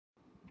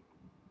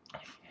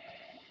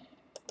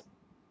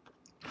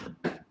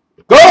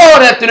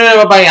Good afternoon,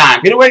 everybody. I'm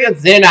Peter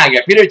Wiggins, and I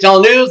get Peter Channel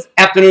News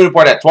Afternoon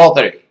Report at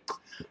 12:30.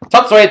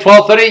 Top story at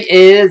 12:30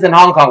 is in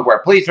Hong Kong, where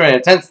police are in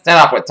a tense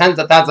standoff with tens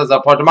of thousands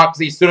of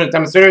pro-democracy student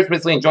demonstrators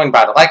recently joined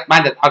by the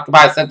like-minded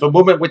Occupy Central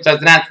movement, which has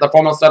announced the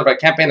formal start of a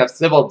campaign of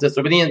civil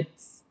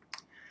disobedience.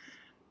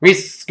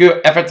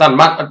 Rescue efforts on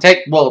Mont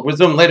Take will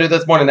resume later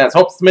this morning as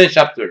hopes diminish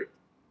after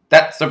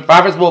that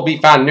survivors will be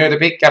found near the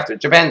peak after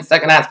Japan's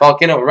second-ass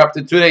volcano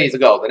erupted 2 days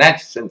ago, the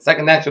nation's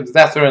second natural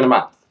disaster in a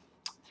month.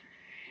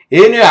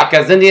 In New York,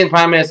 as Indian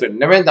Prime Minister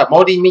Narendra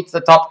Modi meets the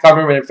top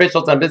government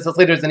officials and business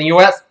leaders in the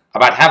U.S.,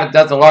 about half a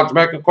dozen large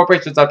American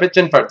corporations are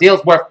pitching for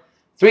deals worth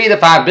 $3 to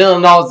 $5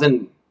 billion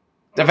in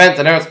defense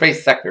and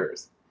aerospace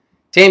sectors.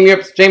 Team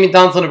Europe's Jamie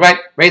Donaldson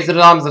raised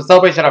the arms of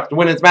celebration after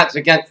winning his match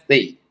against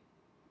the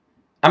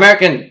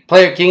American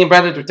player King and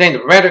Bradley to retain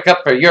the Ryder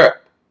Cup for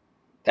Europe.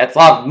 That's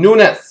Slav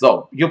Nunes,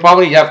 so you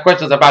probably have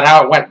questions about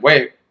how it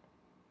went.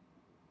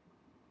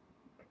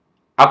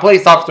 A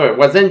police officer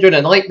was injured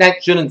in a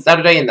late-night shooting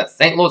Saturday in the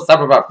St. Louis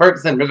suburb of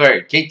Ferguson,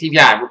 Missouri.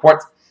 KTVI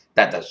reports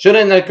that the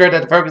shooting occurred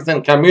at the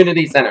Ferguson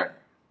Community Center.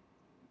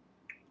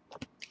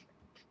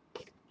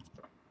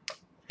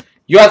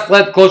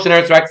 U.S.-led close and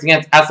air strikes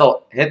against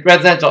ISIL hit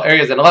residential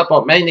areas in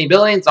Aleppo. Many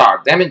buildings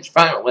are damaged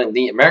following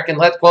the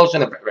American-led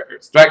coalition of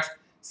strikes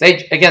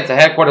staged against the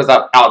headquarters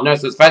of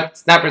al-Nusra's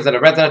snipers in a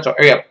residential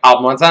area of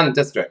Al-Muazzan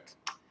district.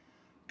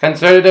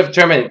 Conservative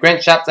Chairman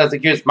Grant Shapps has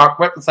accused Mark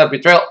Reckless of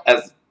betrayal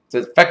as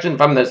defection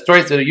from the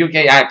stories to the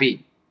UKIP.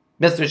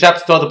 Mr.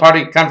 Shapps told the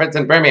party conference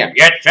in Birmingham,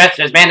 "Your trust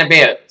has been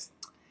abused."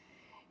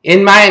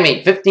 In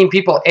Miami, 15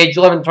 people aged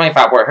 11 to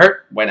 25 were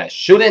hurt when a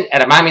shooting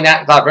at a Miami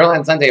nightclub early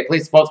on Sunday. A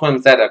police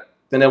spokeswoman said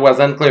that it was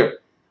unclear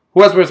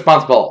who was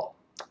responsible.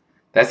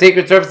 The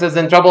Secret Service is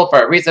in trouble for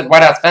a recent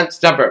White House fence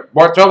jumper.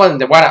 More trouble in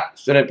the White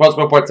House. Shooting Post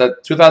reports a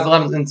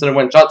 2011 incident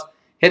when shots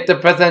hit the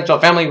presidential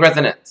family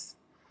residence.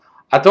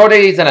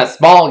 Authorities in a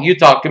small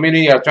Utah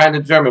community are trying to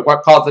determine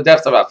what caused the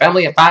deaths of a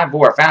family of 5 who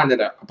were found in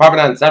an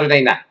apartment on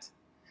Saturday night.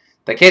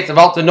 The case of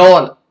Alton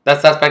Nolan, the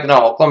suspect in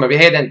Oklahoma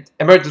beheading,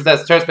 emerges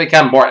as terrorists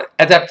become more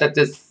adept at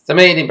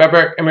disseminating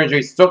barbaric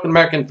imagery, stoking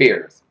American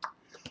fears.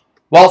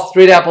 Wall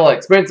Street Apple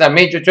experienced a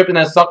major trip in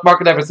the stock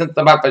market ever since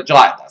the month of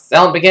July. The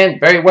selling began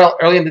very well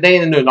early in the day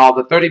and noon. All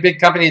the 30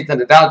 big companies in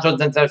the Dow Jones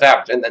Industrial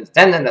Average and the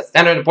 10 in the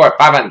Standard & Poor's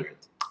 500.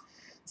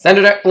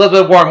 Senator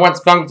Elizabeth Warren wants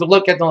Congress to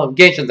look at the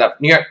allegations of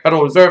New York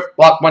Federal Reserve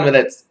blocked one of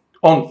its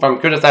own from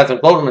criticizing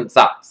Goldman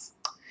Sachs.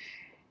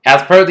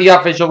 As per the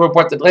official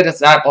report, the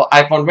latest Apple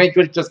iPhone range,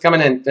 which is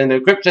coming in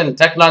encryption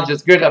technology,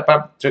 is geared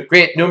up to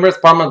create numerous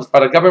problems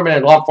for the government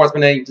and law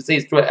enforcement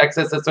agencies to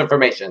access this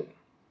information.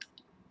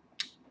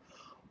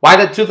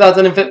 Why the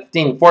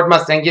 2015 Ford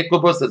Mustang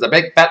EcoBoost is a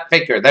big fat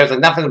faker. There's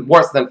nothing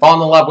worse than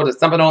falling in love with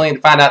something only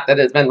to find out that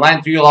it has been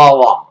lying to you all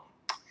along.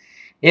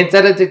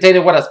 Instead of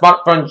dictating what a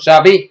smartphone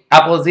shall be,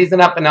 Apple is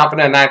easing up and offering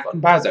an iPhone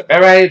buyers a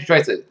variety of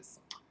choices.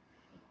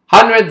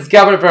 Hundreds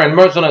gathered for an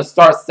emotional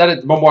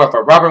star-studded memorial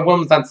for Robin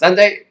Williams on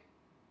Sunday,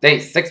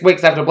 6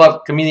 weeks after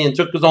beloved comedian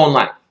took his own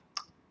life.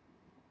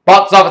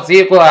 Box office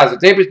equalizer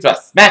debuted to a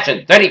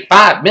smashing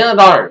 $35 million.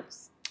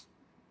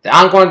 The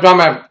ongoing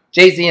drama of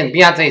Jay-Z and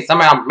Beyonce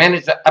somehow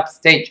managed to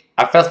upstage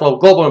a festival of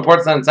global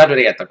importance on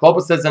Saturday at the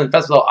Global Citizen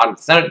Festival on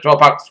Central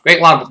Park's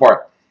Great Lawn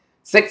before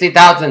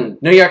 60,000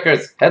 New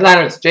Yorkers.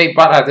 Headliners Jay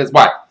brought out his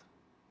wife.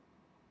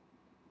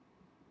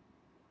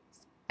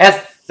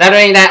 As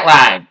Saturday Night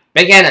Live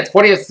began its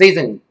 40th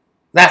season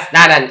last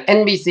night on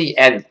NBC,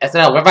 and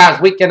SNL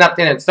revives Weekend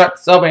Update and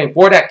starts celebrating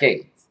 4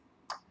 decades.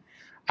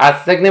 A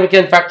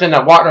significant fraction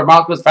of water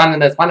molecules found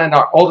in this planet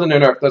are older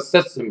than Earth, the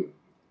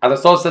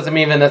solar system,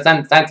 even the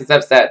sun, scientists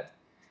have said.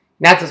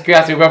 NASA's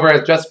Curiosity rover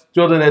has just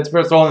drilled in its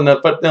first hole in the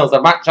foothills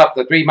of Mount Chup,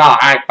 the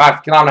 3-mile-high,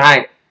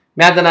 5-kilometer-high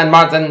mountain on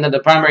Mars, and the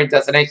primary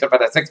destination for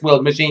the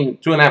 6-wheeled machine,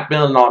 $2.5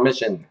 billion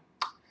mission.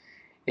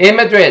 In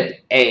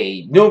Madrid,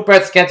 a new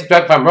breast cancer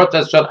drug from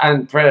Roche showed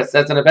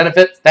unprecedented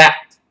benefits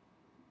that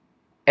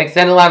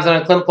extended lives in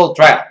a clinical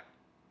trial.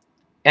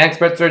 An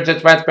expert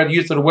surgeon's widespread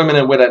use of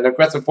women with an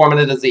aggressive form of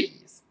the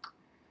disease.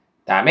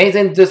 The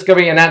amazing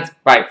discovery announced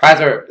by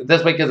Pfizer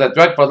this week is a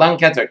drug for lung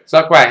cancer.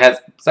 Sakurai has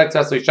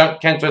successfully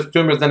shrunk cancerous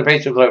tumors in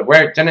patients with a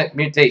rare genetic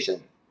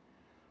mutation.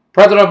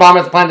 President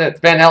Obama's plan to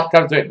expand health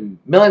coverage to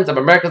millions of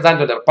Americans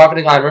under the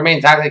poverty line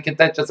remains highly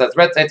contentious as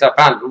red states are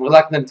found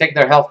reluctant to take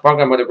their health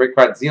program with a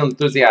required zeal and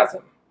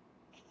enthusiasm.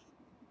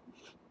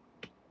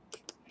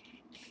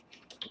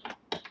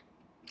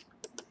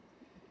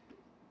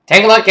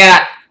 Take a look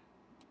at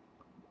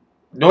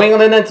New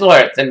England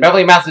Insulators in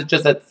Beverly,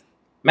 Massachusetts.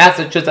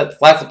 Massachusetts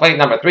license plate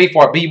number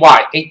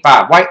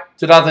 34BY85 white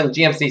 2000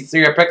 GMC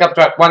Sierra pickup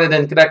truck wanted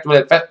in connection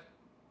with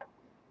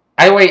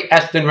Highway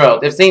Ashton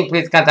Road. If seen,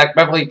 please contact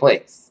Beverly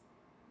Police.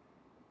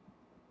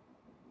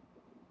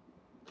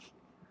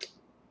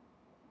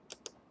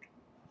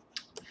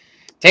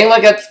 Take a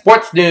look at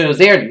sports news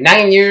here.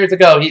 9 years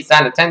ago, he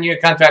signed a 10-year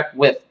contract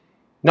with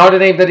Notre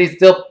Dame that he's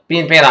still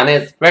being paid on.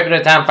 His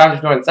regular time Founders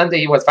Tour on Sunday,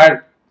 he was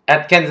fired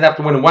at Kansas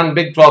after winning one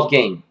Big 12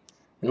 game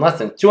in less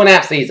than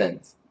 2.5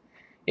 seasons.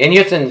 In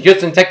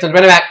Houston Texans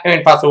running back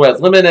Aaron Foster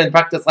was limited in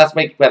practice last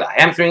week with a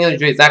hamstring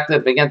injury. Is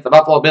active against the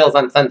Buffalo Bills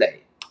on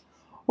Sunday.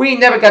 We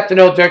never got to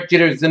know Dirk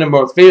Jeter's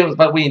innermost feelings,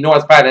 but we know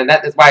his pride, and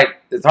that is why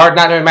it's hard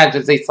not to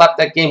imagine he slapped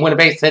that game-winning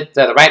base hit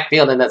to the right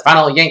field in his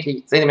final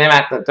Yankee Stadium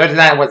impact on Thursday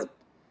night was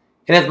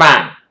in his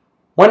mind.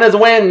 Win is a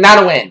win,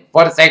 not a win.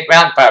 For the state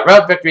round for a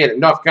road victory at the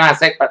North Carolina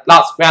State, but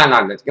lost ground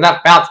on it.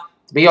 Enough bounce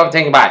to be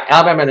overtaken by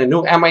Alabama in the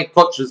new Amway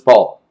Coaches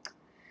Bowl.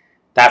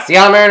 The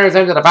Seattle Mariners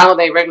entered the final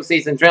day regular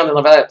season trailing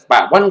the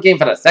by one game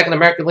for the second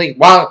American League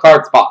wild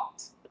card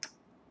spot.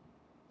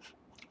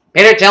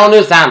 Peter Channel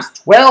News Times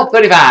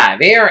 12:35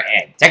 here,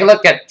 and take a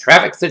look at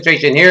traffic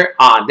situation here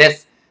on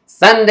this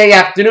Sunday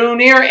afternoon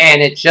here,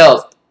 and it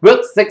shows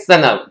Route 6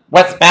 on the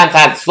westbound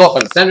side slow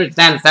from Sandridge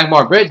down to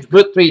Sagamore Bridge,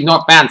 Route 3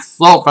 northbound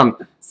slow from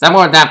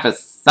Sagamore down to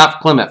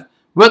South Plymouth,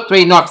 Route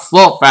 3 north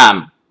slow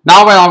from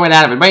Norway all the way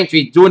down to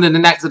Braintree, doing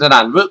an accident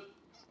on Route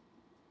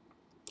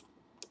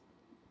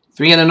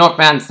 3 on the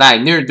northbound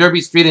side near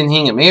Derby Street in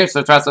Hingham here,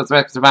 so trust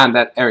us around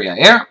that area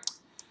here.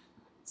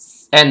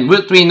 And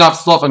Route 3 north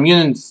slow from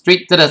Union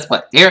Street to the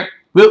split here.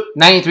 Route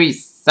 93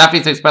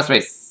 Southeast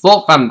Expressway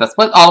slow from the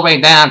split all the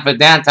way down for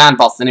downtown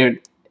Boston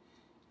here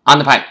on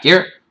the pike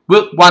here.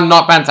 Route 1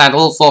 northbound side a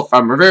little slow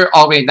from Revere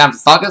all the way down to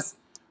Saugus.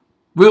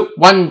 Route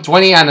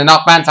 120 on the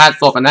northbound side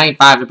slow from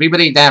 95 to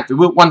Peabody down to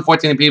Route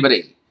 114 in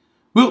Peabody.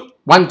 Route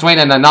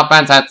 120 on the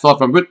northbound side slow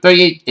from Route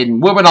 38 in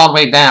Woburn all the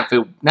way down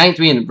to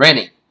 93 in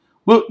Reading.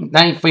 Route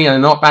 93 on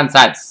the northbound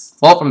side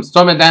slow from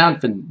Stormont down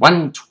to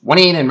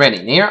 128 in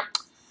Reading here.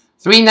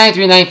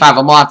 393 95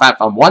 a mile 5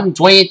 from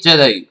 128 to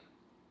the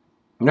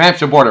New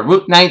Hampshire border.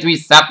 Route 93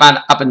 southbound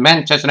up in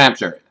Manchester, New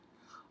Hampshire.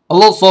 A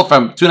little slow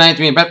from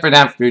 293 in Bedford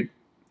down to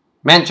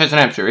Manchester,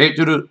 New Hampshire. Here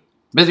due to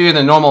busier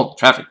than normal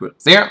traffic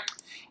routes here.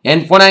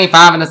 And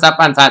 495 on the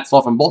southbound side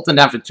slow from Bolton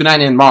down to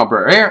 290 in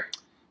Marlborough here.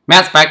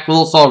 Mass Pike a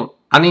little slow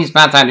on the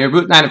eastbound side near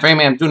Route 9 in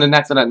Framingham due to an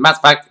accident. Mass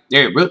Pike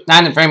near Route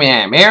 9 in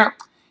Framingham here.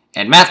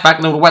 And Mass Pike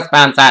on the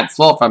westbound side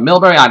slow from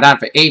Millbury on down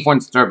for 84 in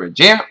Sturbridge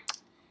here.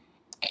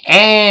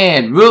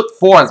 And Route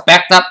 4 is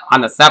backed up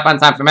on the southbound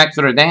side from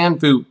Exeter down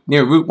to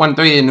near Route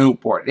 130 in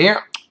Newport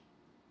here.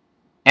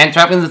 And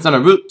traffic is on the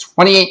Route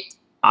 28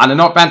 on the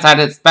northbound side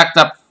is backed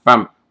up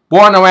from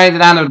Bourne away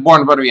down to the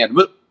Bourne Rotary and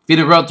Route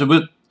Feeder Road to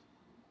Route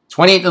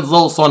 28 is a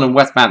little slow on the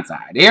westbound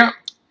side here.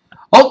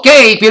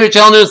 Okay, Peter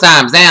Channel News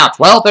Times now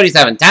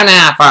 12:37. Time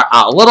now for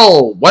a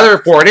little weather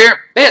report here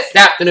this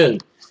afternoon.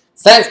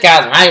 Sun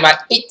skies are high about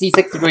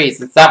 86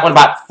 degrees. It's up one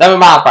about 7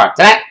 miles per hour.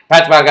 Tonight,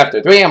 patchwork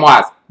after 3 a.m.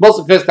 wise. Most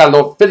of the coast got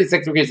low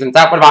 56 degrees and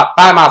top one about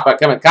 5 miles per hour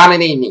coming down in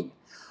the evening.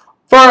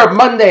 For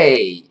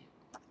Monday.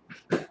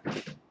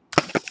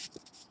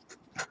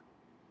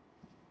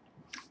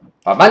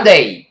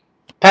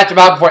 Patch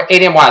about before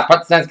 8 a.m. wise.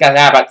 Part of the sun skies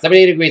high about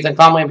 78 degrees and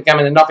calm wind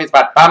becoming in the northeast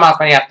about 5 miles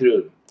per the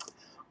afternoon.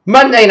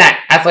 Monday night,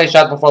 isolated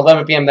showers before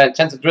 11 p.m. Then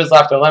chance of drizzle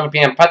after 11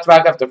 p.m. Patch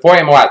about after 4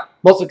 a.m. wise.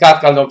 Most of the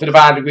coast got low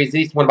 55 degrees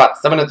east, wind about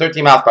 7 to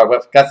 13 miles per hour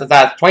with gusts as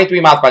high as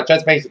 23 miles per hour,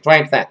 chance pace of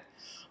 20%.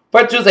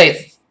 For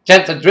Tuesday,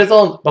 chance of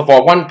drizzle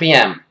before 1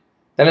 p.m.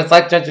 Then a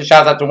slight chance of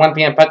showers after 1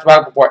 p.m. Patch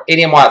about before 8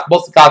 a.m. wise.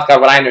 Most of the coast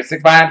got under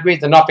 65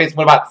 degrees. The northeast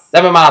wind about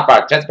 7 miles per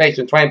hour, chance pace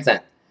of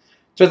 20%.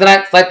 Tuesday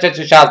night, slight chance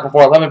of showers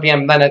before 11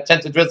 p.m. Then a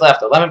chance of drizzle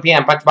after 11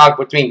 p.m. Patch about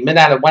between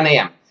midnight and 1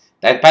 a.m.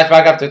 Then patch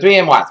about after 3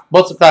 a.m. wise.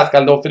 Most of the clouds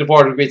got low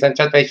 54 degrees and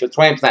chance pace of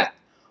 20%.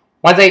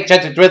 Wednesday,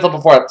 chance of drizzle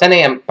before 10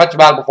 a.m. Patch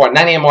about before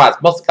 9 a.m. wise.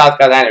 Most of the clouds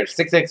got under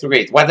 66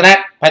 degrees. Wednesday night,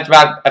 patch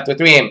about after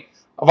 3 a.m.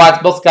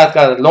 Wise. Most of the clouds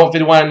got low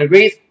 51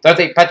 degrees.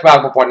 Thursday, patch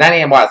about before 9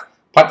 a.m. wise.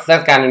 Part of the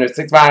sun got under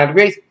 65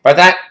 degrees.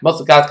 Friday night,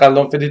 most of the clouds got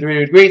low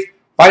 53 degrees.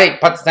 Friday,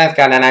 part of the sun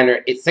got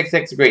under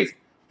 66 degrees.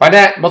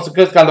 Friday night, most of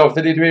the coast got low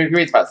 53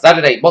 degrees. By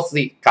Saturday, most of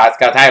the clouds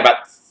got high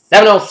about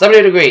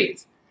 70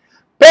 degrees.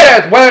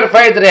 Bears weather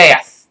for today.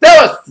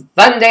 Still a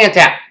Sunday in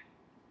town.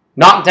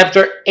 Mountain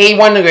temperature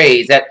 81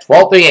 degrees at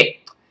 12:38.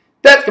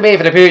 That's going to be it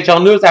for the Peter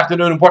Channel News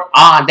Afternoon Report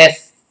on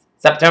this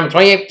September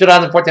 28th,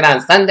 2014 on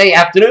Sunday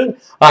afternoon.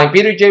 I'm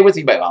Peter J.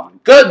 Wissy.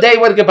 Good day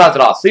with a good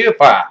positive. I'll see you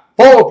for a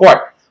full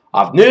report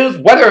of news,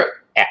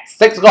 weather at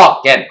 6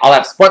 o'clock. And I'll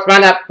have sports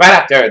roundup right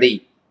after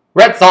the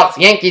Red Sox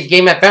Yankees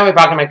game and family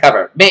program I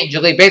cover Major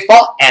League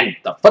Baseball and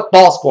the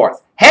football scores.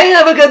 Hey,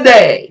 have a good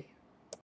day.